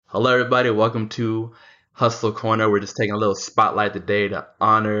Hello, everybody. Welcome to Hustle Corner. We're just taking a little spotlight today to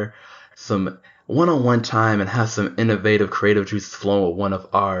honor some one-on-one time and have some innovative, creative juices flowing with one of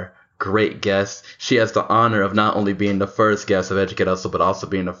our great guests. She has the honor of not only being the first guest of Educate Hustle, but also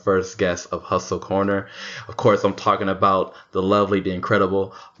being the first guest of Hustle Corner. Of course, I'm talking about the lovely, the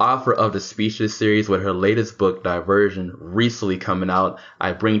incredible author of the Speechless series with her latest book, Dispersion, recently coming out.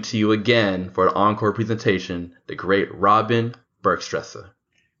 I bring to you again for an encore presentation, the great Robin Berkstresser.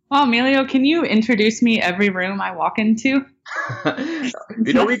 Well, Emilio, can you introduce me every room I walk into?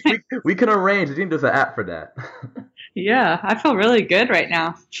 We can arrange. I think there's an app for that. Yeah, I feel really good right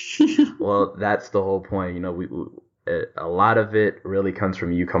now. Well, that's the whole point. A lot of it really comes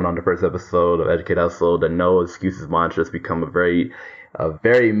from you coming on the first episode of Educate Hustle. The no excuses mantra has become a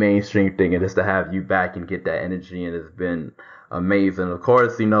very mainstream thing, and just to have you back and get that energy, and it's been amazing. Of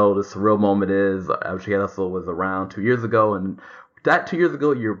course, the surreal moment is Educate Hustle was around 2 years ago, and that 2 years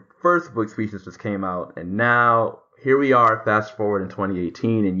ago, your first book, Speeches, just came out, and now here we are, fast forward in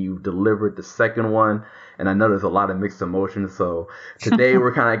 2018, and you've delivered the second one, and I know there's a lot of mixed emotions, so today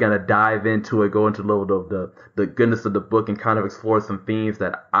we're kind of going to dive into it, go into a little of the goodness of the book, and kind of explore some themes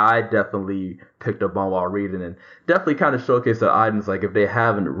that I definitely picked up on while reading, and definitely kind of showcase the audience, like if they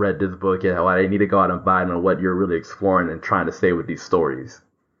haven't read this book yet, why they need to go out and buy it, and what you're really exploring and trying to say with these stories.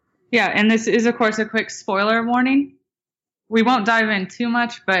 Yeah, and this is, of course, a quick spoiler warning. We won't dive in too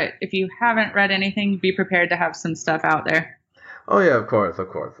much, but if you haven't read anything, be prepared to have some stuff out there. Oh yeah, of course. But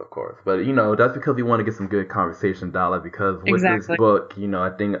that's because we want to get some good conversation dialogue. Because with this book, I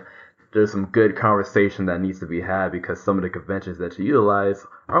think there's some good conversation that needs to be had because some of the conventions that you utilize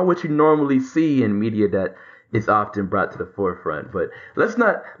are what you normally see in media that is often brought to the forefront. But let's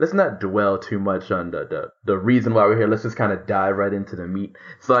not dwell too much on the reason why we're here. Let's just kind of dive right into the meat.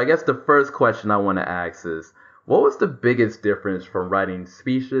 So I guess the first question I want to ask is, what was the biggest difference from writing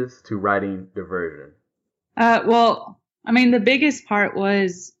Speeches to writing Dispersion? The biggest part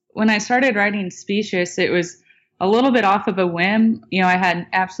was when I started writing Speeches, it was a little bit off of a whim. I had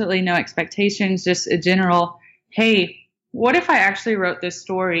absolutely no expectations, just a general, hey, what if I actually wrote this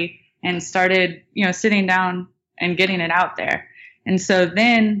story and started, sitting down and getting it out there? And so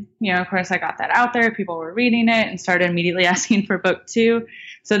then, of course, I got that out there. People were reading it and started immediately asking for book two.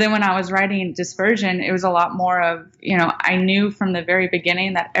 So then when I was writing Dispersion, it was a lot more of, I knew from the very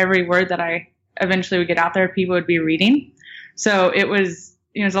beginning that every word that I eventually would get out there, people would be reading. So it was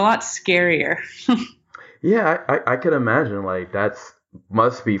a lot scarier. Yeah, I could imagine that's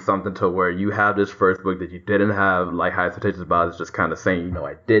must be something to where you have this first book that you didn't have high expectations about. It's just kind of saying,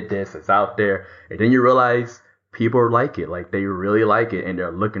 I did this, it's out there. And then you realize people like it, they really like it, and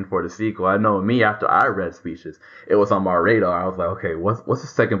they're looking for the sequel. I know me, after I read Speeches, it was on my radar. I was like, okay, what's the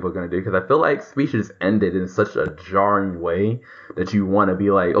second book going to do? Because I feel like Speeches ended in such a jarring way that you want to be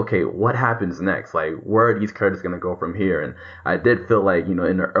like, okay, what happens next? Where are these characters going to go from here? And I did feel like, in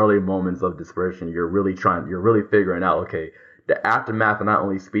the early moments of Dispersion, you're really figuring out, okay, the aftermath of not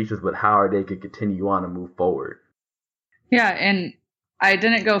only Speeches, but how are they could continue on and move forward. Yeah, and I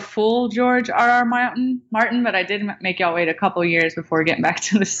didn't go full George R.R. Martin, but I did make y'all wait a couple years before getting back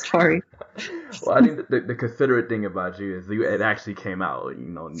to the story. Well, I think the considerate thing about you is it actually came out.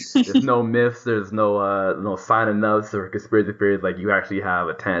 There's no myths, there's no sign of nuts or conspiracy theories. You actually have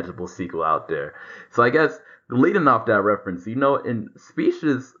a tangible sequel out there. So I guess leading off that reference, in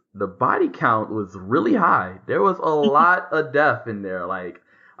Speeches, the body count was really high. There was a lot of death in there.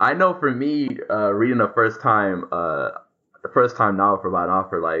 I know for me, reading the first time novel for about an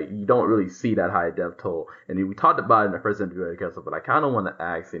author, you don't really see that high death toll. And we talked about it in the first interview at Castle, but I kind of want to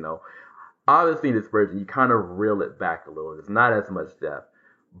ask, obviously in Dispersion, you kind of reel it back a little. There's not as much death,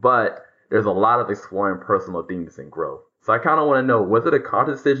 but there's a lot of exploring personal themes and growth. So I kind of want to know, was it a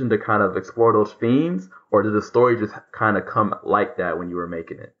conscious decision to kind of explore those themes, or did the story just kind of come like that when you were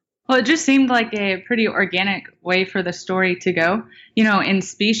making it? Well, it just seemed like a pretty organic way for the story to go. In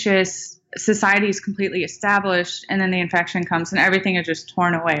Speeches, society is completely established, and then the infection comes and everything is just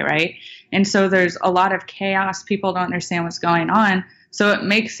torn away, right? And so there's a lot of chaos. People don't understand what's going on. So it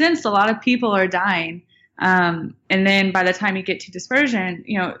makes sense. A lot of people are dying. And then by the time you get to Dispersion,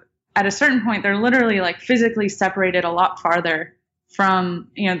 at a certain point, they're literally physically separated a lot farther from,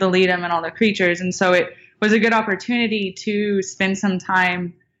 the Leadum and all the creatures. And so it was a good opportunity to spend some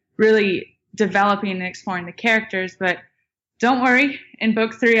time really developing and exploring the characters. But don't worry, in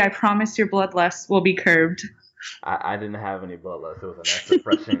book 3, I promise your bloodlust will be curbed. I didn't have any bloodlust. It was a nice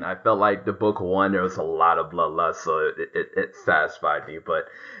refreshing. I felt like the book one, there was a lot of bloodlust, so it satisfied me. But,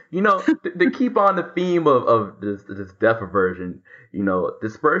 to keep on the theme of this death aversion,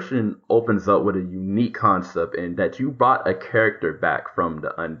 Dispersion opens up with a unique concept in that you brought a character back from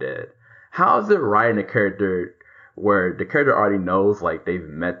the undead. How is it writing a character where the character already knows, like, they've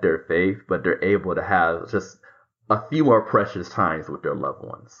met their fate, but they're able to have just a few more precious times with their loved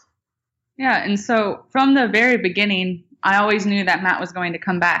ones? Yeah, and so from the very beginning, I always knew that Matt was going to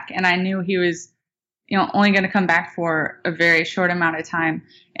come back, and I knew he was, only going to come back for a very short amount of time.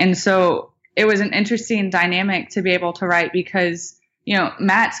 And so it was an interesting dynamic to be able to write because,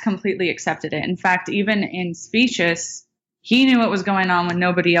 Matt's completely accepted it. In fact, even in Specious, he knew what was going on when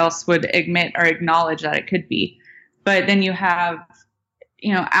nobody else would admit or acknowledge that it could be. But then you have,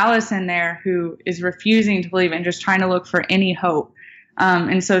 Alice in there who is refusing to believe it and just trying to look for any hope.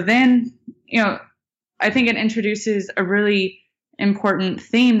 And so then, I think it introduces a really important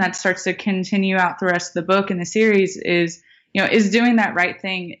theme that starts to continue out the rest of the book and the series is doing that right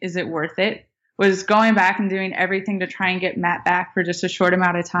thing, is it worth it? Was going back and doing everything to try and get Matt back for just a short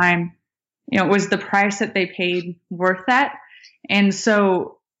amount of time, was the price that they paid worth that? And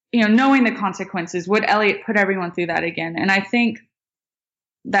so, knowing the consequences, would Elliot put everyone through that again? And I think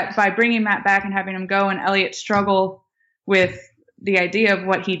that by bringing Matt back and having him go and Elliot struggle with the idea of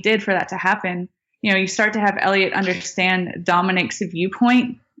what he did for that to happen, you start to have Elliot understand Dominic's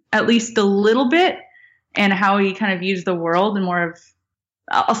viewpoint at least a little bit and how he kind of views the world and more of,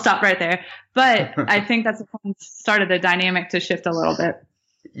 I'll stop right there. But I think that's the start of the dynamic to shift a little bit.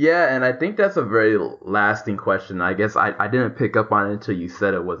 Yeah, and I think that's a very lasting question. I guess I didn't pick up on it until you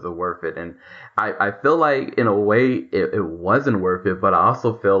said it was worth it. And I feel like in a way it wasn't worth it, but I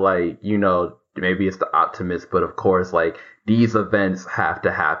also feel like, maybe it's the optimist, but of course, like, these events have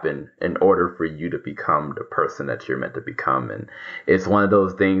to happen in order for you to become the person that you're meant to become. And it's one of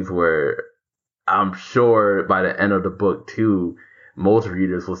those things where I'm sure by the end of the book too, most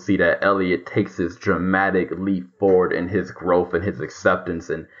readers will see that Elliot takes this dramatic leap forward in his growth and his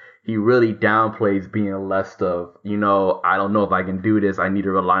acceptance. And he really downplays being less of, I don't know if I can do this. I need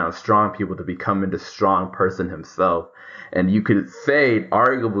to rely on strong people to becoming the strong person himself. And you could say,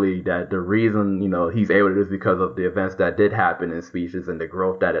 arguably, that the reason, he's able to do this because of the events that did happen in Species and the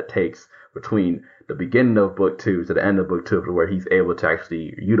growth that it takes between the beginning of book two to the end of book two, where he's able to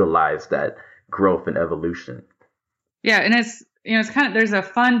actually utilize that growth and evolution. Yeah, and it's kind of, there's a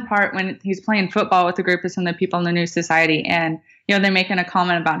fun part when he's playing football with a group of some of the people in the New Society, and, they're making a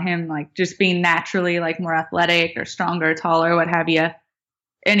comment about him, like, just being naturally, like, more athletic or stronger, taller, what have you.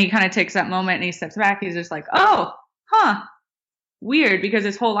 And he kind of takes that moment and he steps back. He's just like, oh, huh, weird, because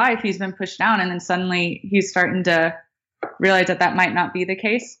his whole life he's been pushed down, and then suddenly he's starting to realize that might not be the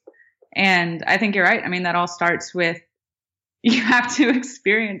case. And I think you're right. I mean, that all starts with, you have to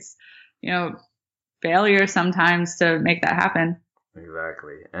experience, failure sometimes to make that happen.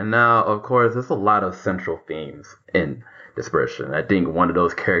 Exactly. And now, of course, there's a lot of central themes in Dispersion. I think one of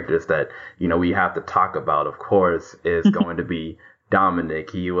those characters that, we have to talk about, of course, is going to be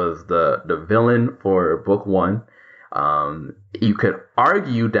Dominic. He was the villain for book one. You could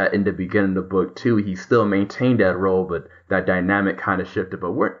argue that in the beginning of book two, he still maintained that role, but that dynamic kind of shifted.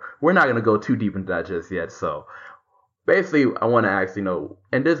 But we're not going to go too deep into that just yet. So basically, I want to ask,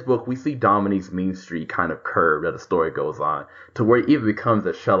 in this book, we see Dominic's mean streak kind of curve as the story goes on to where he even becomes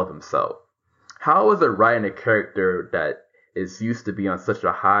a shell of himself. How is it writing a character that is used to be on such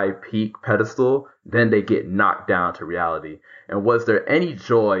a high peak pedestal, then they get knocked down to reality? And was there any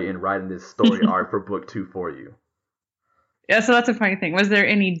joy in writing this story arc for book two for you? Yeah, so that's a funny thing. Was there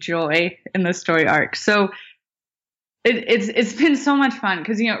any joy in the story arc? So it's been so much fun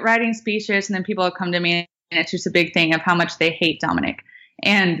because, writing Specious, and then people have come to me and it's just a big thing of how much they hate Dominic.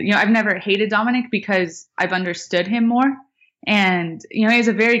 And, I've never hated Dominic because I've understood him more. And, he has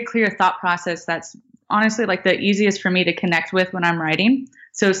a very clear thought process that's honestly like the easiest for me to connect with when I'm writing.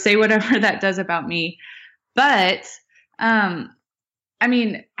 So say whatever that does about me. But, having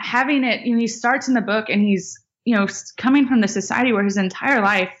it, he starts in the book and he's, coming from the society where his entire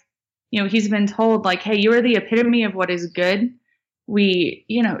life, he's been told like, hey, you are the epitome of what is good. We,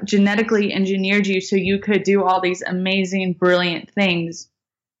 genetically engineered you so you could do all these amazing, brilliant things.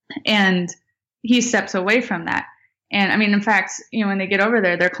 And he steps away from that. And in fact, when they get over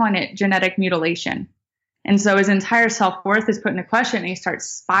there, they're calling it genetic mutilation. And so his entire self-worth is put into question, and he starts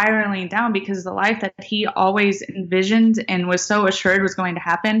spiraling down because the life that he always envisioned and was so assured was going to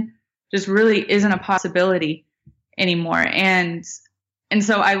happen just really isn't a possibility anymore. And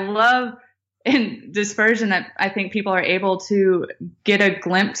so I love in Dispersion that I think people are able to get a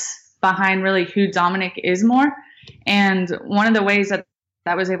glimpse behind really who Dominic is more. And one of the ways that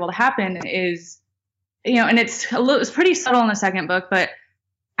that was able to happen is, and it's pretty subtle in the second book, but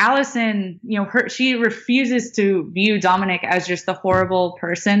Allison, she refuses to view Dominic as just the horrible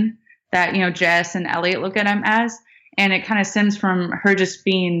person that, Jess and Elliot look at him as. And it kind of stems from her just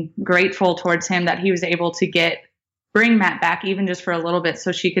being grateful towards him that he was able to bring Matt back even just for a little bit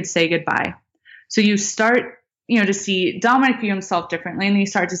so she could say goodbye. So you start, to see Dominic view himself differently, and you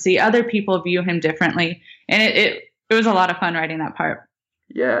start to see other people view him differently. And it was a lot of fun writing that part.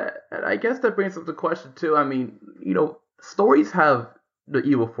 Yeah, and I guess that brings up the question too. I mean, stories have the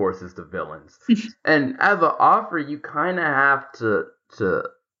evil forces, the villains. And as an author, you kind of have to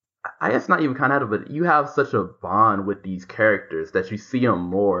I guess not even kind of, but you have such a bond with these characters that you see them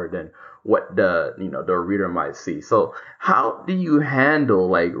more than what the reader might see. So how do you handle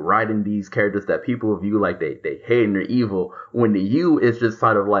like writing these characters that people view like they hate and they're evil, when to you it's just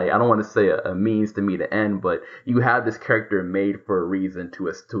sort of like, I don't want to say a means to meet an end, but you have this character made for a reason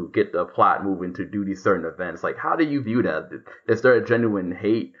to get the plot moving, to do these certain events. Like, how do you view that? Is there a genuine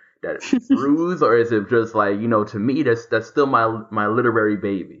hate that brews, or is it just like, to me that's still my literary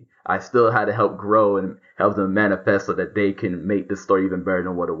baby? I still had to help grow and help them manifest so that they can make the story even better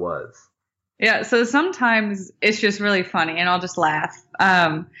than what it was. Yeah, so sometimes it's just really funny and I'll just laugh.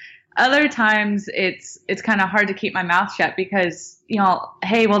 Other times it's kind of hard to keep my mouth shut because,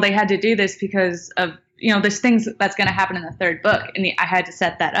 hey, well, they had to do this because of, there's things that's going to happen in the third book, and I had to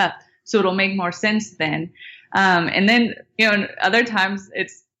set that up so it'll make more sense then. And then, other times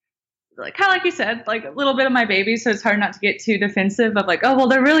it's like, kind of like you said, like a little bit of my baby. So it's hard not to get too defensive of like, oh, well,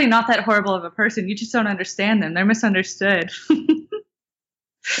 they're really not that horrible of a person. You just don't understand them. They're misunderstood.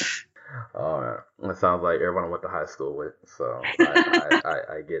 Oh, it sounds like everyone I went to high school with. So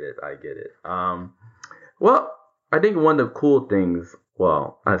I get it. Well, I think one of the cool things,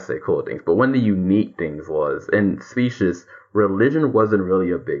 I say cool things, but one of the unique things was in Species, religion wasn't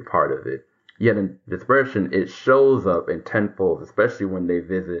really a big part of it. Yet in Dispersion, it shows up in tenfold, especially when they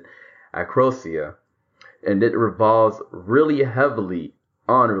visit Acrosia, and it revolves really heavily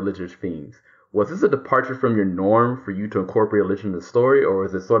on religious themes. Was this a departure from your norm for you to incorporate religion in the story, or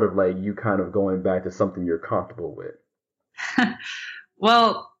is it sort of like you kind of going back to something you're comfortable with?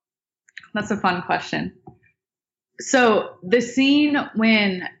 Well, that's a fun question. So the scene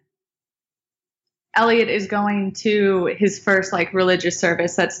when Elliot is going to his first like religious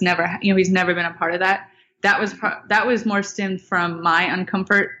service, that's never, he's never been a part of that. That was more stemmed from my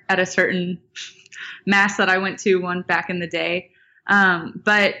uncomfort at a certain mass that I went to one back in the day.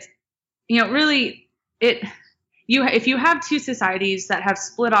 But really, if you have two societies that have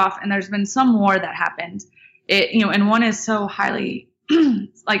split off and there's been some war that happened, and one is so highly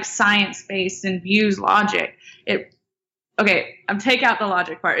like science based and views logic, take out the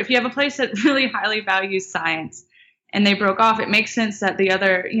logic part. If you have a place that really highly values science and they broke off, it makes sense that the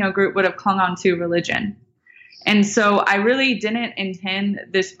other, group would have clung on to religion. And so I really didn't intend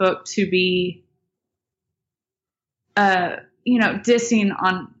this book to be, dissing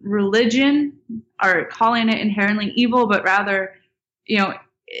on religion or calling it inherently evil, but rather,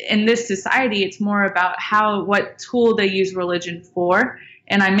 in this society, it's more about what tool they use religion for.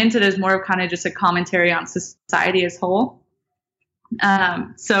 And I meant it as more of kind of just a commentary on society as whole.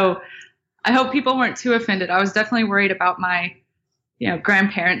 So I hope people weren't too offended. I was definitely worried about my,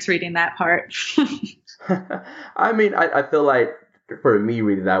 grandparents reading that part. I mean, I feel like for me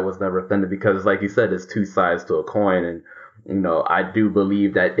reading that, I was never offended because, like you said, there's two sides to a coin. And, I do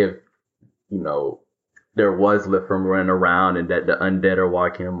believe that if, there was Lithrum running around and that the undead are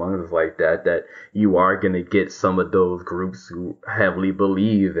walking among us like that you are going to get some of those groups who heavily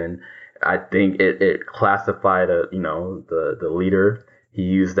believe. And I think it classified, the leader. He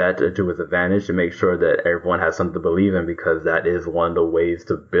used that to his advantage to make sure that everyone has something to believe in, because that is one of the ways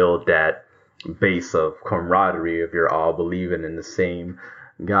to build that base of camaraderie. If you're all believing in the same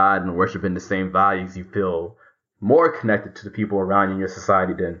God and worshiping the same values, you feel more connected to the people around you in your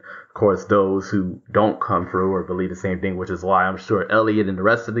society than, of course, those who don't come through or believe the same thing, which is why I'm sure Elliot and the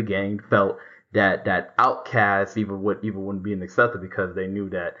rest of the gang felt that outcast even wouldn't be accepted, because they knew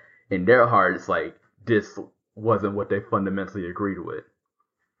that in their hearts, like, this wasn't what they fundamentally agreed with.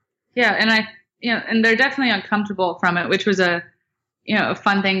 Yeah, and and they're definitely uncomfortable from it, which was a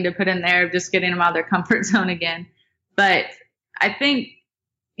fun thing to put in there, just getting them out of their comfort zone again. But I think,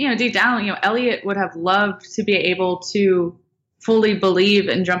 deep down, Elliot would have loved to be able to fully believe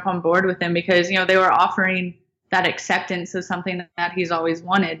and jump on board with him, because, they were offering that acceptance of something that he's always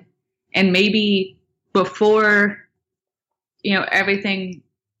wanted. And maybe before, everything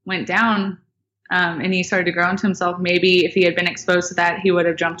went down, and he started to grow into himself. Maybe if he had been exposed to that, he would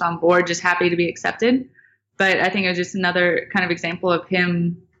have jumped on board, just happy to be accepted. But I think it was just another kind of example of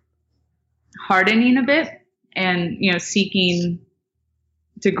him hardening a bit and, seeking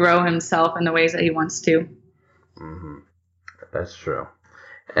to grow himself in the ways that he wants to. Mm-hmm. That's true.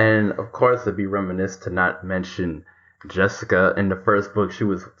 And of course, it'd be reminisce to not mention Jessica. In the first book, she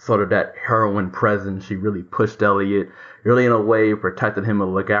was sort of that heroine presence. She really pushed Elliot, really in a way protected him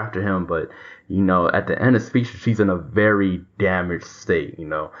and looked after him. But, at the end of Species, she's in a very damaged state,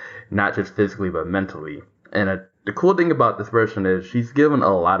 not just physically, but mentally. And the cool thing about Dispersion is she's given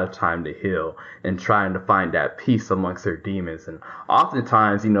a lot of time to heal and trying to find that peace amongst her demons. And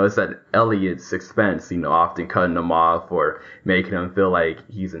oftentimes, it's at Elliot's expense, often cutting him off or making him feel like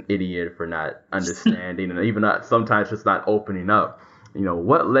he's an idiot for not understanding and even sometimes just not opening up.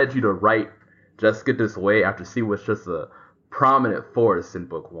 What led you to write Jessica this way after she was just a prominent force in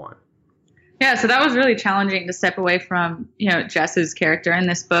book 1? Yeah, so that was really challenging to step away from, Jess's character in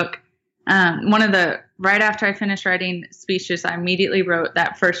this book. Right after I finished writing Species, I immediately wrote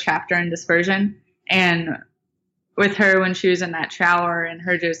that first chapter in Dispersion. And with her, when she was in that shower and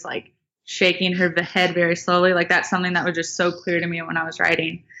her just like shaking her head very slowly, like that's something that was just so clear to me when I was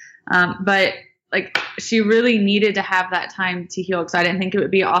writing. But like she really needed to have that time to heal, because I didn't think it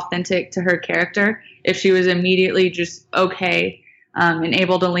would be authentic to her character if she was immediately just okay and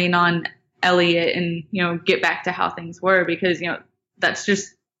able to lean on Elliot and, get back to how things were, because,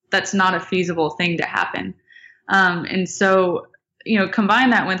 that's not a feasible thing to happen. And so,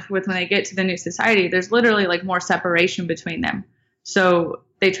 combine that with when they get to the new society, there's literally like more separation between them. So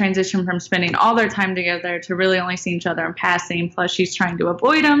they transition from spending all their time together to really only seeing each other in passing. Plus she's trying to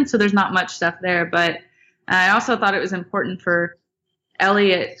avoid him. So there's not much stuff there. But I also thought it was important for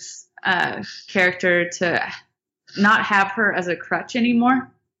Elliot's character to not have her as a crutch anymore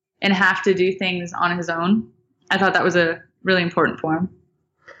and have to do things on his own. I thought that was really important for him.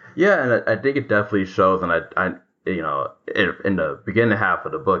 Yeah, and I think it definitely shows, and I in the beginning half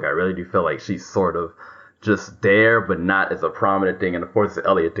of the book, I really do feel like she's sort of just there, but not as a prominent thing, and it forces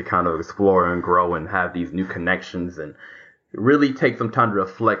Elliot to kind of explore and grow and have these new connections and really take some time to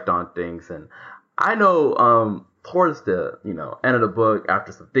reflect on things. And I know towards the end of the book,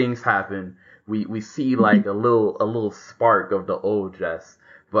 after some things happen, we see like a little spark of the old Jess.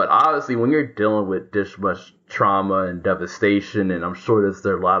 But obviously, when you're dealing with this much trauma and devastation, and I'm sure there's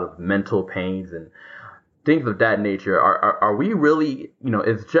a lot of mental pains and things of that nature, are we really,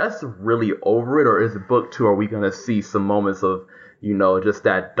 is Jess really over it, or is it book 2? Are we going to see some moments of, just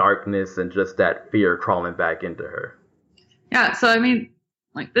that darkness and just that fear crawling back into her? Yeah, so I mean,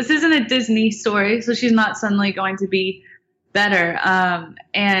 like this isn't a Disney story, so she's not suddenly going to be better.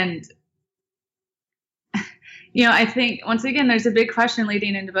 And I think, once again, there's a big question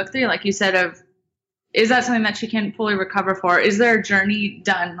leading into book 3, like you said, of, is that something that she can fully recover for? Is their journey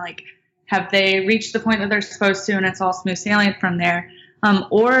done? Like, have they reached the point that they're supposed to and it's all smooth sailing from there?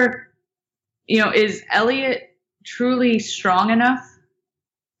 Or, is Elliot truly strong enough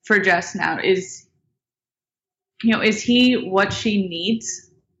for Jess now? Is he what she needs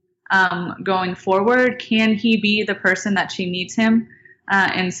going forward? Can he be the person that she needs him?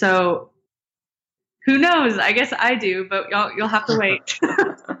 And so, who knows? I guess I do, but you'll have to wait.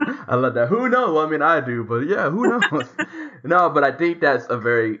 I love that. Who knows? Well, I mean, I do, but yeah, who knows? No, but I think that's a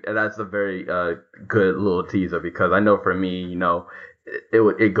very good little teaser, because I know for me,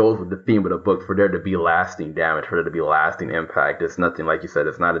 it goes with the theme of the book, for there to be lasting damage, for there to be lasting impact. It's nothing, like you said,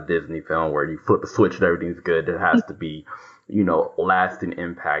 it's not a Disney film where you flip a switch and everything's good. There has to be, lasting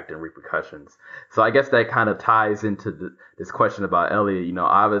impact and repercussions. So I guess that kind of ties into this question about Elliot.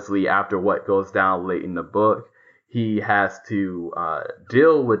 Obviously after what goes down late in the book, he has to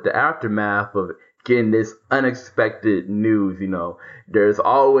deal with the aftermath of getting this unexpected news. There's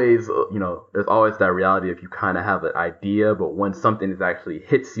always that reality if you kind of have an idea, but when something is actually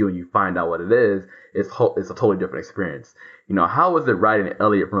hits you and you find out what it is, it's a totally different experience. How was it writing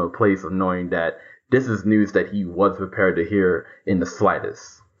Elliot from a place of knowing that this is news that he was prepared to hear in the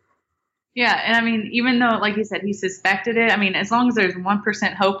slightest? Yeah, and I mean, even though, like you said, he suspected it, I mean, as long as there's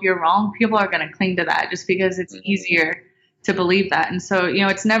 1% hope you're wrong, people are going to cling to that just because it's easier to believe that. And so,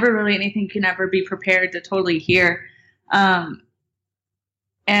 it's never really anything you can ever be prepared to totally hear. And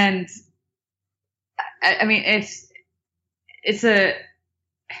I mean, it's a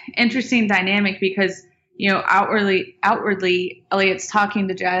interesting dynamic because, outwardly, Elliot's talking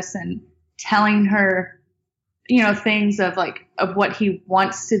to Jess and telling her, things of what he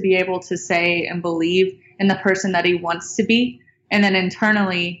wants to be able to say and believe in the person that he wants to be. And then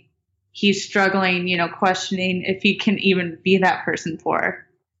internally he's struggling, questioning if he can even be that person for her.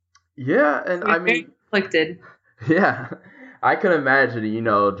 Yeah, and We're I very mean, conflicted. yeah, I can imagine,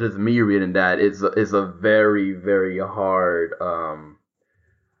 just me reading that is a very, very hard,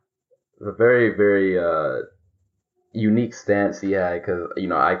 it's a very, very unique stance he had because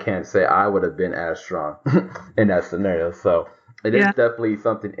I can't say I would have been as strong in that scenario. So it is Yeah. definitely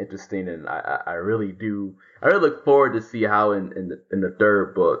something interesting, and I really do. I really look forward to see how in the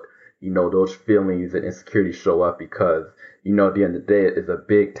third book, those feelings and insecurities show up because at the end of the day, it's a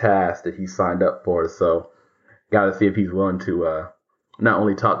big task that he signed up for. So got to see if he's willing to not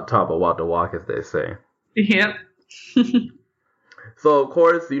only talk the talk but walk the walk, as they say. Yep. So of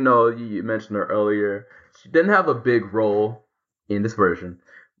course, you mentioned her earlier. She didn't have a big role in this version.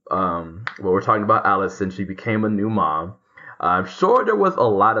 Well, we're talking about Allison. She became a new mom. I'm sure there was a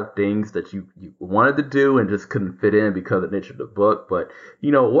lot of things that you wanted to do and just couldn't fit in because of the nature of the book. But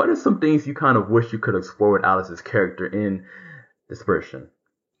what are some things you kind of wish you could explore with Alice's character in Dispersion?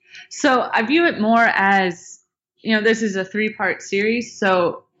 So I view it more as, this is a 3-part series.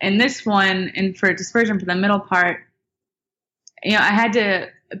 So in this one, and for Dispersion, for the middle part, I had to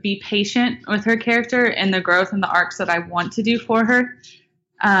be patient with her character and the growth and the arcs that I want to do for her.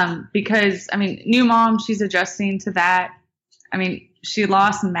 Because, new mom, she's adjusting to that. She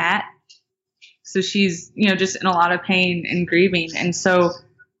lost Matt. So she's, just in a lot of pain and grieving. And so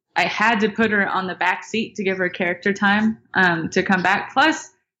I had to put her on the back seat to give her character time to come back. Plus,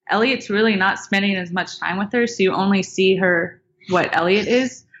 Elliot's really not spending as much time with her. So you only see her what Elliot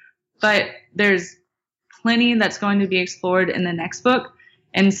is. But there's plenty that's going to be explored in the next book.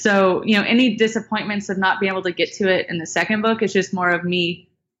 And so, any disappointments of not being able to get to it in the second book is just more of me,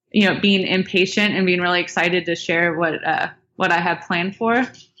 being impatient and being really excited to share what I have planned for.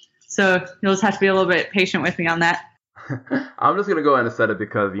 So you'll just have to be a little bit patient with me on that. I'm just gonna go ahead and set it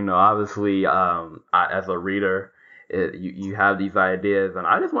because obviously, as a reader, you have these ideas, and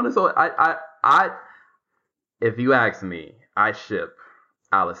I just want to. So if you ask me, I ship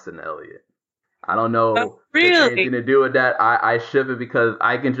Allison and Elliot. I don't know Oh, if it's really? anything to do with that. I ship it because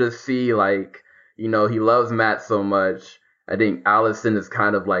I can just see he loves Matt so much. I think Allison is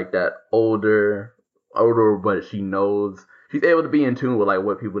kind of like that older, but she knows she's able to be in tune with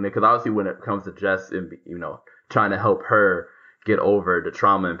what people need. Because obviously, when it comes to Jess and trying to help her get over the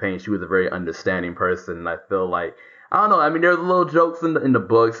trauma and pain, she was a very understanding person. And I feel like I don't know. There's little jokes in the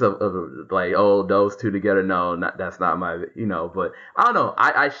books of oh, those two together. No, that's not my But I don't know.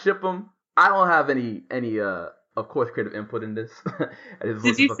 I ship them. I don't have any of course creative input in this. This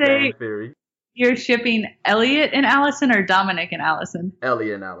Did is you a say fan theory. you're shipping Elliot and Allison or Dominic and Allison?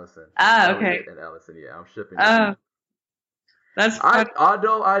 Elliot and Allison. Ah, okay. Elliot and Allison. Yeah, I'm shipping them. Oh, that's funny.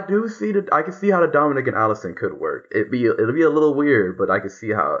 Although I do see that I can see how the Dominic and Allison could work. It'll be a little weird, but I can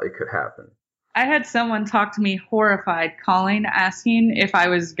see how it could happen. I had someone talk to me horrified, calling, asking if I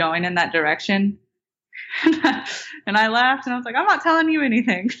was going in that direction. And I laughed and I was like, I'm not telling you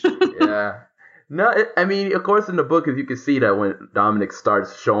anything. Yeah. No, of course, in the book, as you can see that when Dominic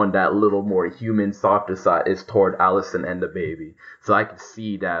starts showing that little more human, softer side, it's toward Allison and the baby. So I can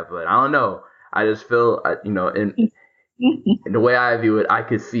see that, but I don't know. I just feel, in the way I view it, I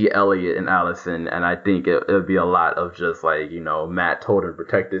could see Elliot and Allison, and I think it'll be a lot of just Matt told her to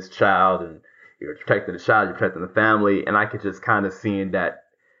protect this child, and you're protecting the child, you're protecting the family, and I could just kind of seeing that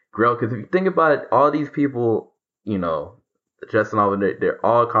grow. Because if you think about it, all these people, Jess and all, they're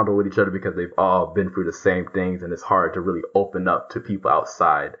all comfortable with each other because they've all been through the same things, and it's hard to really open up to people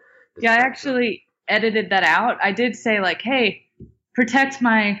outside. Yeah, I actually edited that out. I did say hey, protect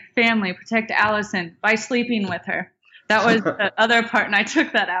my family, protect Allison by sleeping with her. That was the other part, and I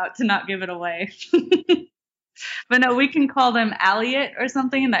took that out to not give it away. But no, we can call them Elliot or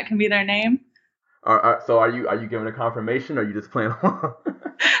something, and that can be their name. So are you giving a confirmation, or are you just playing along?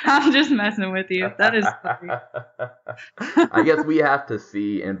 I'm just messing with you. That is funny. I guess we have to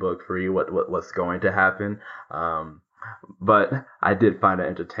see in book 3 what's going to happen. But I did find it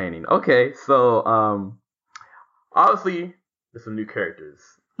entertaining. Okay, so obviously there's some new characters.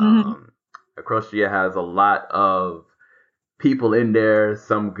 Mm-hmm. Acrocia has a lot of people in there,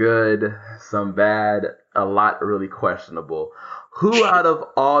 some good, some bad, a lot really questionable. Who out of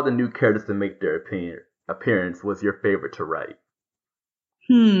all the new characters to make their appearance was your favorite to write?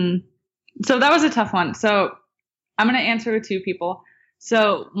 So that was a tough one. So I'm going to answer with 2 people.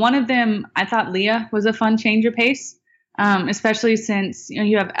 So one of them, I thought Leah was a fun change of pace, especially since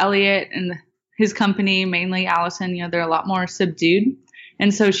you have Elliot and his company, mainly Allison. They're a lot more subdued.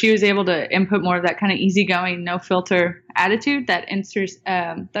 And so she was able to input more of that kind of easygoing, no filter attitude that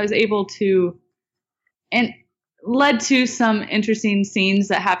was able to, and led to some interesting scenes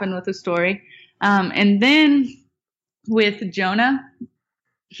that happened with the story. And then with Jonah,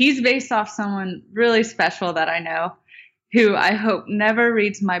 he's based off someone really special that I know, who I hope never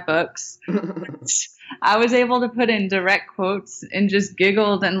reads my books. I was able to put in direct quotes and just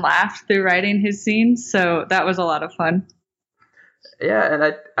giggled and laughed through writing his scenes, so that was a lot of fun. Yeah,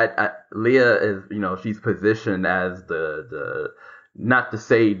 and Leah is, she's positioned as the not to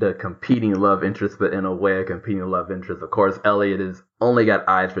say the competing love interest, but in a way a competing love interest. Of course, Elliot has only got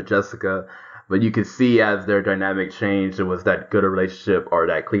eyes for Jessica, but you can see as their dynamic changed, it was that good a relationship, or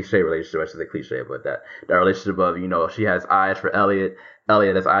that cliche relationship, I should say cliche, but that relationship of, she has eyes for Elliot,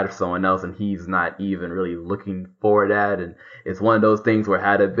 Elliot has eyes for someone else, and he's not even really looking for that. And it's one of those things where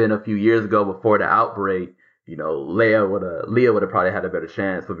had it been a few years ago before the outbreak, Leah would have probably had a better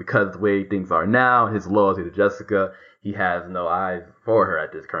chance. But because the way things are now, his loyalty to Jessica, he has no eyes for her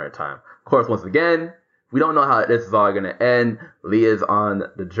at this current time. Of course, once again, we don't know how this is all going to end. Leah's on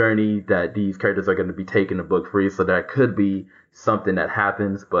the journey that these characters are going to be taking the book free, so that could be something that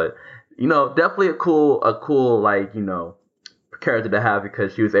happens. But, definitely a cool, character to have,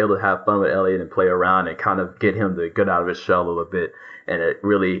 because she was able to have fun with Elliot and play around and kind of get him to get out of his shell a little bit. And it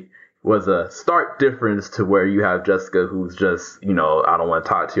really was a stark difference to where you have Jessica, who's just, I don't want to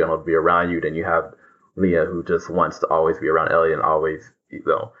talk to you, I don't want to be around you. Then you have Leah, who just wants to always be around Elliot and always,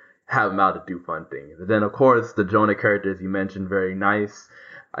 have him out to do fun things. And then, of course, the Jonah characters you mentioned, very nice.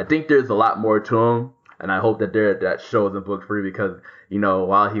 I think there's a lot more to him, and I hope that shows in book free, because,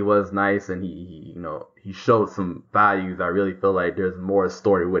 while he was nice and he showed some values, I really feel like there's more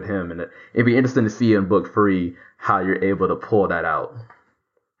story with him, and it'd be interesting to see in book free how you're able to pull that out.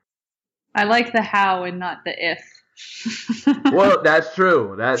 I like the how and not the if. Well, that's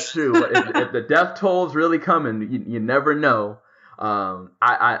true. That's true. If the death toll's really coming, you never know.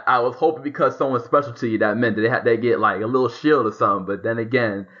 I was hoping because someone's special to you, that meant that they get like a little shield or something. But then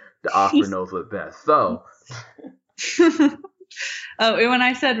again, the author knows what's best. So. Oh, when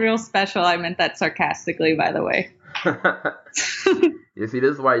I said real special, I meant that sarcastically, by the way. You see,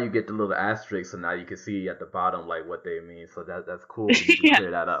 this is why you get the little asterisk, so now you can see at the bottom like what they mean. So that's cool. You can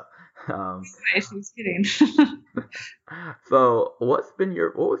clear that up. She's kidding. So, what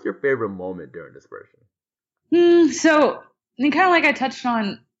was your favorite moment during Dispersion? So, kind of like I touched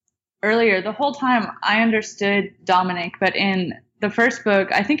on earlier, the whole time I understood Dominic, but in the first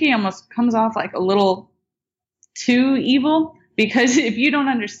book, I think he almost comes off like a little too evil, because if you don't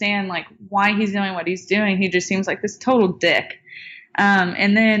understand like why he's doing what he's doing, he just seems like this total dick.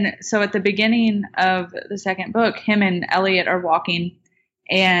 And then, so at the beginning of the second book, him and Elliot are walking,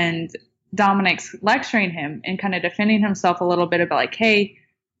 and Dominic's lecturing him and kind of defending himself a little bit about like, hey,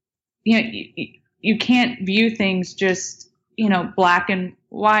 you can't view things just, black and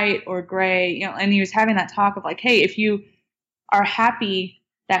white or gray, and he was having that talk of like, hey, if you are happy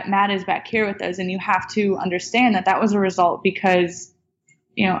that Matt is back here with us, and you have to understand that was a result because,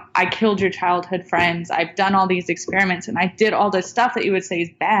 I killed your childhood friends. I've done all these experiments and I did all this stuff that you would say is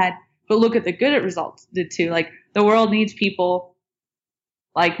bad, but look at the good it results did too. Like, the world needs people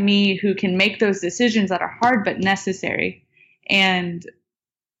like me who can make those decisions that are hard but necessary. And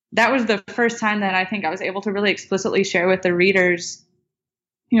that was the first time that I think I was able to really explicitly share with the readers,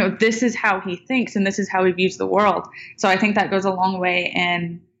 this is how he thinks and this is how he views the world. So I think that goes a long way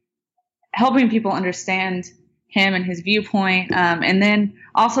in helping people understand him and his viewpoint. And then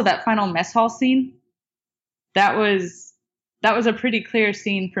also that final mess hall scene, that was a pretty clear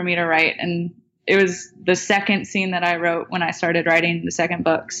scene for me to write. And it was the second scene that I wrote when I started writing the second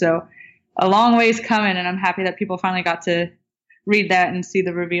book. So a long ways coming, and I'm happy that people finally got to read that and see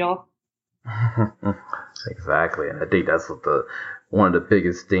the reveal. Exactly. And I think that's what one of the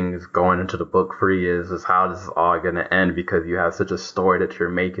biggest things going into the book free is how this is all going to end, because you have such a story that you're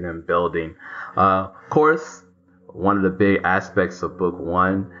making and building. Of course, one of the big aspects of book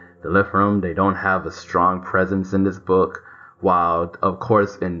one, the Lithium, they don't have a strong presence in this book, while of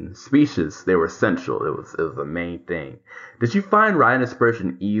course in Species they were central. It was the main thing. Did you find writing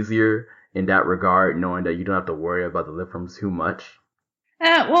Dispersion easier in that regard, knowing that you don't have to worry about the Lithium too much?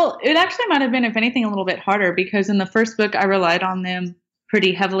 Well, it actually might have been, if anything, a little bit harder, because in the first book, I relied on them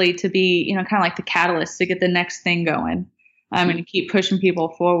pretty heavily to be, kind of like the catalyst to get the next thing going, and to keep pushing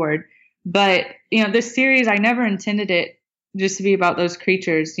people forward. But, this series, I never intended it just to be about those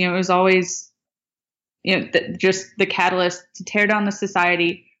creatures. It was always, just the catalyst to tear down the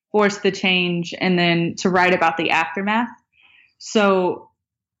society, force the change, and then to write about the aftermath. So,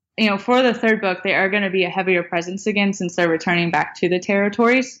 for the third book, they are going to be a heavier presence again, since they're returning back to the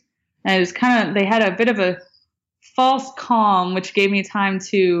territories. And it was they had a bit of a false calm, which gave me time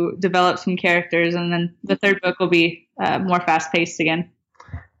to develop some characters. And then the third book will be more fast paced again.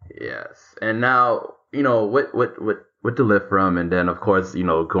 Yes. And now what to live from, and then of course,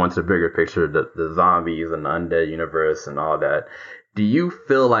 going to the bigger picture, the zombies and the undead universe and all that. Do you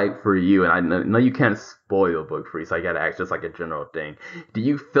feel like for you, and I know you can't spoil book free, so I gotta ask just like a general thing. Do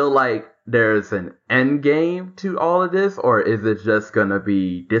you feel like there's an end game to all of this, or is it just gonna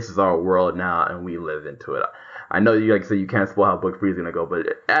be this is our world now and we live into it? I know you like say you can't spoil how book free is gonna go, but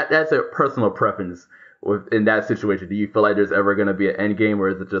that's a personal preference. In that situation, do you feel like there's ever gonna be an end game, or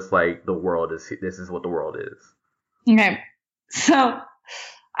is it just like this is what the world is? Okay, so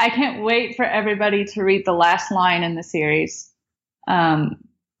I can't wait for everybody to read the last line in the series.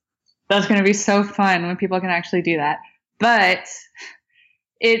 That's going to be so fun when people can actually do that. But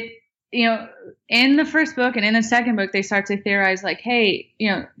it, in the first book and in the second book, they start to theorize like, hey,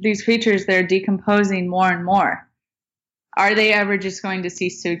 these creatures, they're decomposing more and more. Are they ever just going to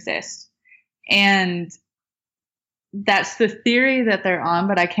cease to exist? And that's the theory that they're on,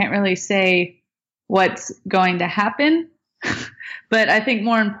 but I can't really say what's going to happen. But I think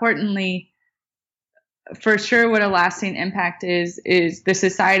more importantly, for sure what a lasting impact is the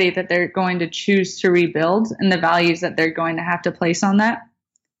society that they're going to choose to rebuild and the values that they're going to have to place on that.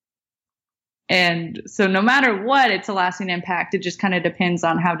 And so no matter what, it's a lasting impact. It just kind of depends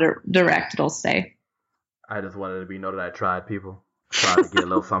on how direct it'll stay. I just wanted to be know that I tried, people. Tried to get a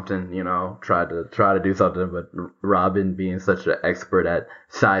little something, tried to do something, but Robin being such an expert at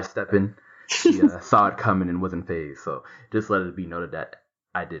sidestepping, she saw it coming and wasn't phased. So just let it be noted that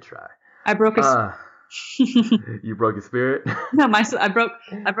I did try. I broke a You broke your spirit? No, I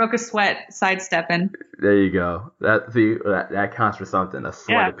broke a sweat sidestepping. There you go. That counts for something. A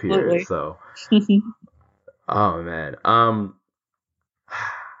sweat appeared. So, oh man.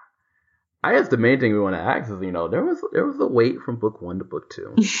 I guess the main thing we want to ask is, there was a wait from book 1 to book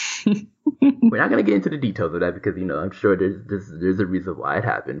 2. We're not gonna get into the details of that because I'm sure there's a reason why it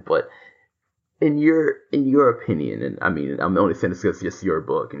happened, but. In your opinion, and I mean, I'm only saying this because it's just your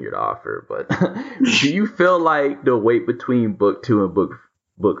book and you're the author, but do you feel like the wait between book 2 and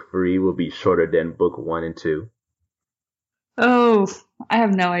book 3 will be shorter than book 1 and 2? Oh, I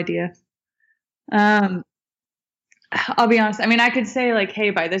have no idea. I'll be honest. I mean, I could say like, hey,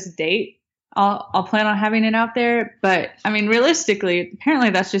 by this date, I'll plan on having it out there, but I mean, realistically,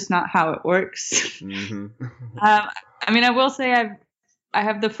 apparently that's just not how it works. Mm-hmm. I mean, I will say I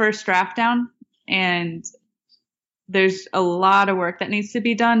have the first draft down. And there's a lot of work that needs to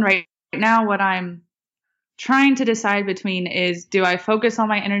be done right now. What I'm trying to decide between is, do I focus all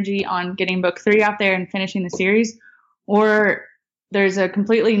my energy on getting book 3 out there and finishing the series? Or there's a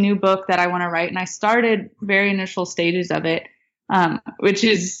completely new book that I want to write. And I started very initial stages of it, which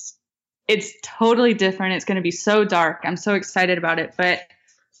is, it's totally different. It's going to be so dark. I'm so excited about it. But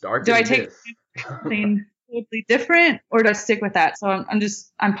do I take something totally different or do I stick with that? So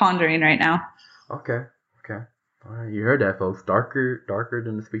I'm pondering right now. Okay. All right, you heard that, folks. Darker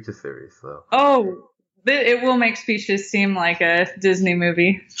than the Speeches series. So. Oh, it will make Speeches seem like a Disney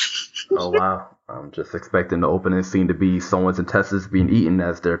movie. Oh wow! I'm just expecting the opening scene to be someone's intestines being eaten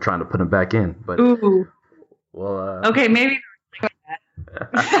as they're trying to put them back in. But ooh. Well. Okay, maybe.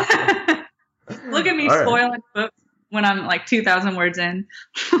 Look at me spoiling books when I'm like 2,000 words in.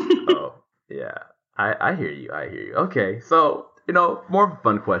 Oh yeah, I hear you. Okay, so more of a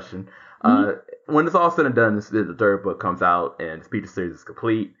fun question. When it's all said and done, the third book comes out and the Speeches series is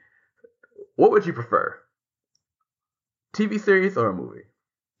complete. What would you prefer? TV series or a movie?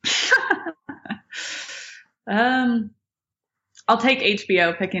 I'll take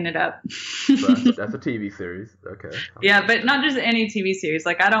HBO picking it up. So that's a TV series. Okay. Yeah, but not just any TV series.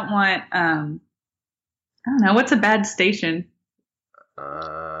 Like I don't want I don't know, what's a bad station?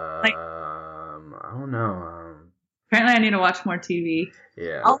 I don't know. Apparently I need to watch more TV.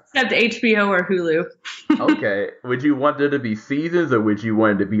 Yeah. I'll accept HBO or Hulu. Okay. Would you want there to be seasons or would you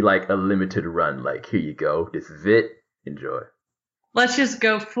want it to be like a limited run? Like, here you go. This is it. Enjoy. Let's just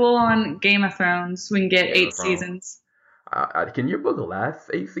go full on Game of Thrones. We can get 8 seasons. Can your book last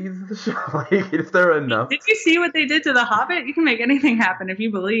 8 seasons of the show? Like, is there enough? Did you see what they did to The Hobbit? You can make anything happen if you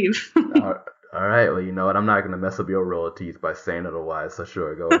believe. All right. Well, you know what? I'm not going to mess up your royalties by saying otherwise. So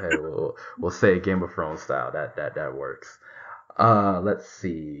sure, go ahead. We'll say Game of Thrones style. That works. Let's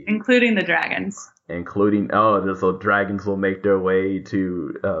see. Including the dragons. So dragons will make their way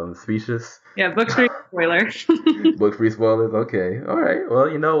to Speeches. Yeah, book free spoilers. Book free spoilers. Okay. All right. Well,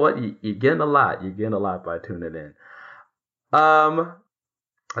 you know what? You're getting a lot. You're getting a lot by tuning in.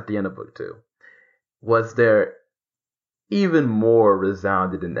 At the end of book 2, was there even more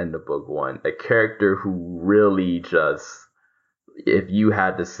resounded than end of book 1? A character who really just, if you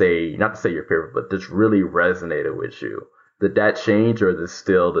had to say, not to say your favorite, but just really resonated with you. Did that change, or is it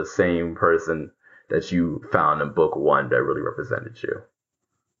still the same person that you found in book one that really represented you?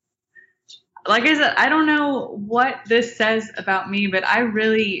 Like I said, I don't know what this says about me, but I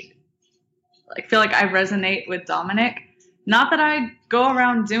really feel like I resonate with Dominic. Not that I go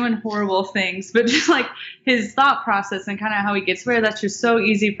around doing horrible things, but just like his thought process and kind of how he gets where. That's just so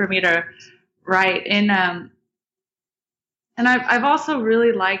easy for me to write. And I've also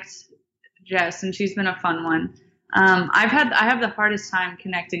really liked Jess, and she's been a fun one. I have the hardest time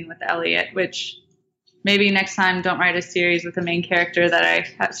connecting with Elliot, which maybe next time don't write a series with a main character that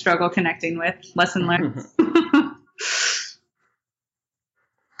I struggle connecting with. Lesson learned.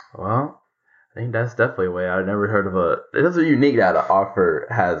 Well, I think that's definitely a way. I've never heard of It's unique that an author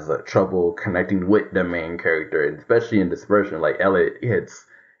has trouble connecting with the main character, and especially in Dispersion. Like Elliot hits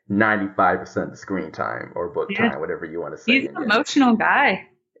 95% of the screen time or book time, whatever you want to say. He's an emotional guy.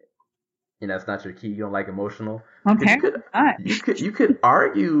 And that's not your key. You don't like emotional. Okay. You could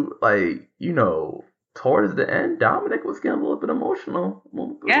argue, like, towards the end, Dominic was getting a little bit emotional.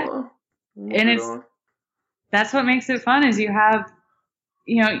 That's what makes it fun. Is you have,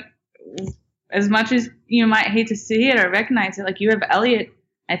 as much as you might hate to see it or recognize it, like you have Elliot.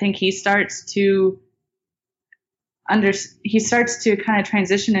 I think he starts to kind of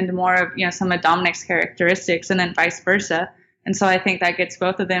transition into more of some of Dominic's characteristics, and then vice versa. And so I think that gets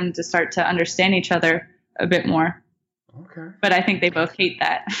both of them to start to understand each other a bit more. Okay. But I think they both hate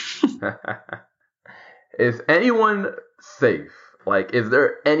that. Is anyone safe? Like, is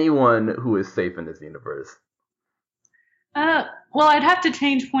there anyone who is safe in this universe? Well, I'd have to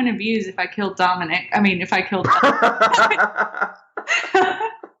change point of views if I killed Dominic. I mean, if I killed Dominic.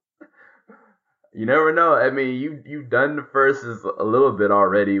 You never know. I mean, you've done the first a little bit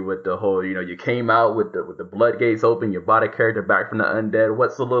already with the whole, you came out with the blood gates open, you bought a character back from the undead.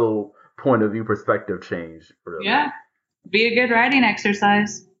 What's the little point of view perspective change? Really? Yeah, be a good writing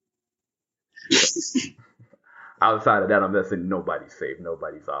exercise. Outside of that, I'm guessing nobody's safe.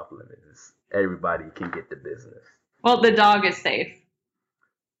 Nobody's off limits. Everybody can get the business. Well, the dog is safe.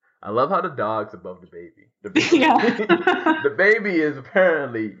 I love how the dog's above the baby. Yeah. The baby is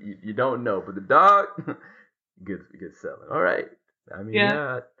apparently, you don't know, but the dog gets selling. All right. I mean,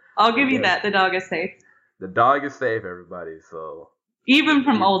 yeah. I'll give you that. The dog is safe. The dog is safe, everybody. So even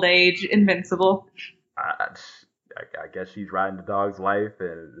from old age, invincible. I guess she's riding the dog's life,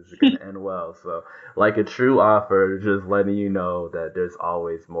 and it's going to end well. So, like a true author, just letting you know that there's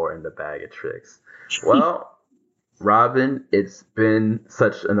always more in the bag of tricks. Well, Robin, it's been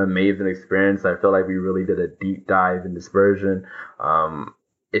such an amazing experience. I feel like we really did a deep dive in Dispersion.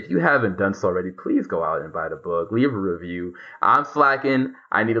 If you haven't done so already, please go out and buy the book. Leave a review. I'm slacking.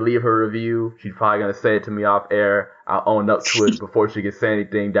 I need to leave her review. She's probably going to say it to me off air. I'll own up to it before she can say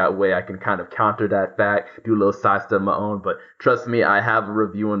anything. That way I can kind of counter that fact, do a little side step of my own. But trust me, I have a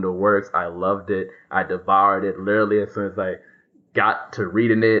review in the works. I loved it. I devoured it literally as soon as I got to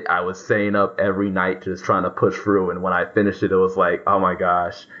reading it. I was staying up every night just trying to push through. And when I finished it, it was like, oh my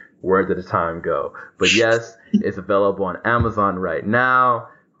gosh, where did the time go? But yes, it's available on Amazon right now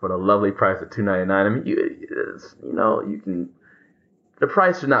for the lovely price of $2.99. I mean, you can. The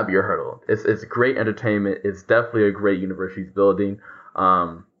price should not be a hurdle. It's great entertainment. It's definitely a great universe she's building.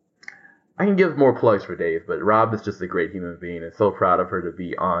 I can give more plugs for days, but Rob is just a great human being, and so proud of her to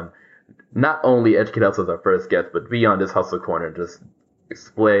be on not only Educate Hustle as our first guest, but be on this Hustle Corner and just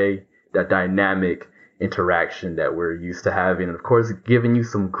display that dynamic interaction that we're used to having, and of course, giving you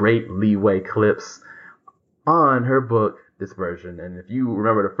some great leeway clips on her book Dispersion. And if you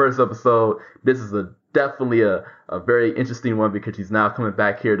remember the first episode, this is definitely a very interesting one because she's now coming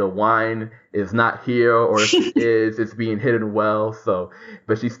back here. The wine is not here, or if it is, it's being hidden well. So,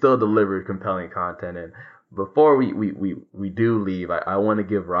 but she still delivered compelling content. And before we do leave, I want to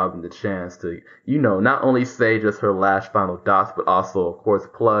give Robin the chance to, not only say just her last final thoughts, but also, of course,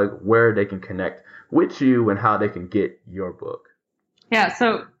 plug where they can connect with you and how they can get your book. Yeah.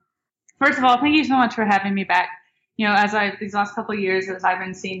 So first of all, thank you so much for having me back. These last couple of years, as I've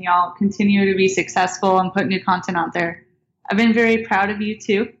been seeing y'all continue to be successful and put new content out there, I've been very proud of you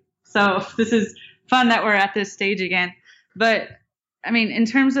too. So this is fun that we're at this stage again. But I mean, in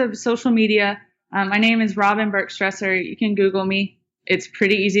terms of social media, my name is Robin Berkstresser. You can Google me. It's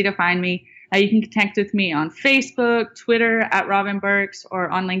pretty easy to find me. You can connect with me on Facebook, Twitter at Robin Berks,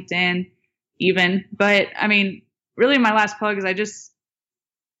 or on LinkedIn even. But I mean, really my last plug is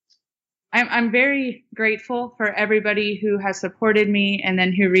I'm very grateful for everybody who has supported me and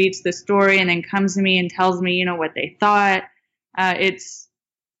then who reads the story and then comes to me and tells me, what they thought. It's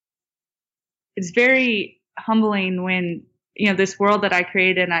very humbling when, this world that I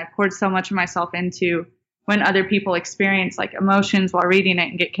created and I poured so much of myself into, when other people experience like emotions while reading it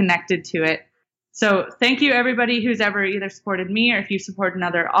and get connected to it. So thank you everybody who's ever either supported me or if you support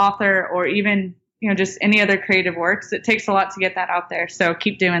another author or even, just any other creative works. It takes a lot to get that out there. So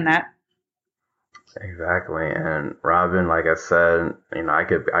keep doing that. Exactly. And Robin, like I said, I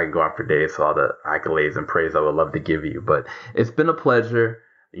could go on for days for all the accolades and praise I would love to give you, but it's been a pleasure.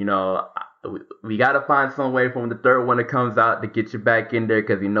 We got to find some way from the third one that comes out to get you back in there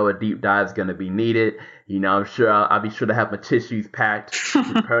because a deep dive is going to be needed. I'm sure I'll be sure to have my tissues packed.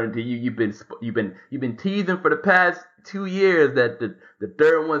 Referring to you, you've been teasing for the past 2 years that the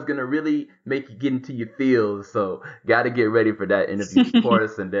third one's going to really make you get into your feels. So got to get ready for that interview, of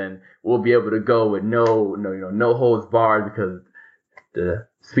course, and then we'll be able to go with no holds barred because the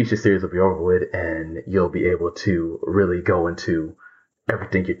speeches series will be over with, and you'll be able to really go into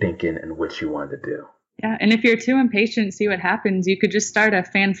everything you're thinking and what you want to do. Yeah, and if you're too impatient to see what happens, you could just start a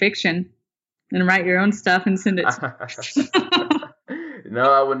fan fiction and write your own stuff and send it to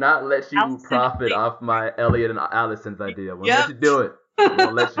No, I would not let you profit off my Elliot and Allison's idea. I won't let you do it. I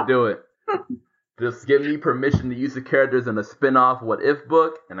won't let you do it. Just give me permission to use the characters in a spin-off What If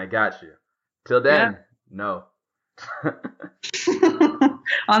book, and I got you. Till then, no.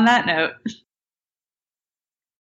 On that note.